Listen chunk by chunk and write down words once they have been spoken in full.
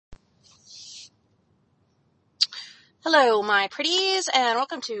Hello, my pretties, and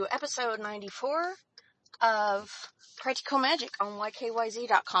welcome to episode 94 of Practical Magic on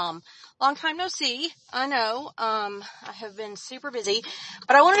YKYZ.com. Long time no see. I know, I have been super busy,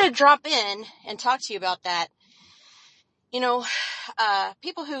 but I wanted to drop in and talk to you about that. You know,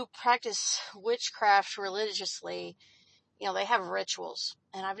 people who practice witchcraft religiously, they have rituals,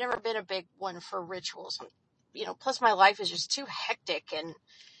 and I've never been a big one for rituals. Plus my life is just too hectic and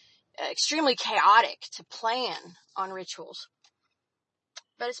extremely chaotic to plan on rituals.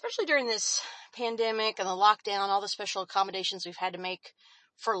 But especially during this pandemic and the lockdown, all the special accommodations we've had to make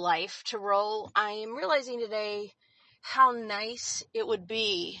for life to roll, I am realizing today how nice it would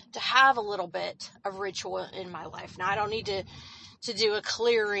be to have a little bit of ritual in my life. Now, I don't need to do a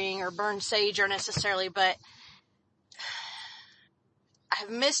clearing or burn sage or necessarily, but I have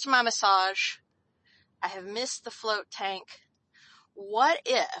missed my massage. I have missed the float tank. What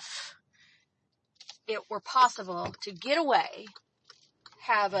if it were possible to get away,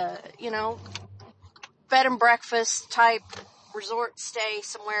 have a, bed and breakfast type resort stay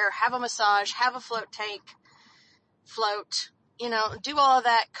somewhere, have a massage, have a float tank, float, do all of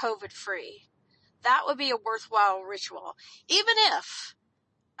that COVID free. That would be a worthwhile ritual. Even if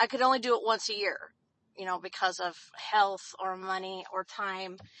I could only do it once a year, because of health or money or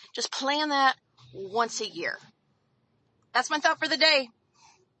time. Just plan that once a year. That's my thought for the day.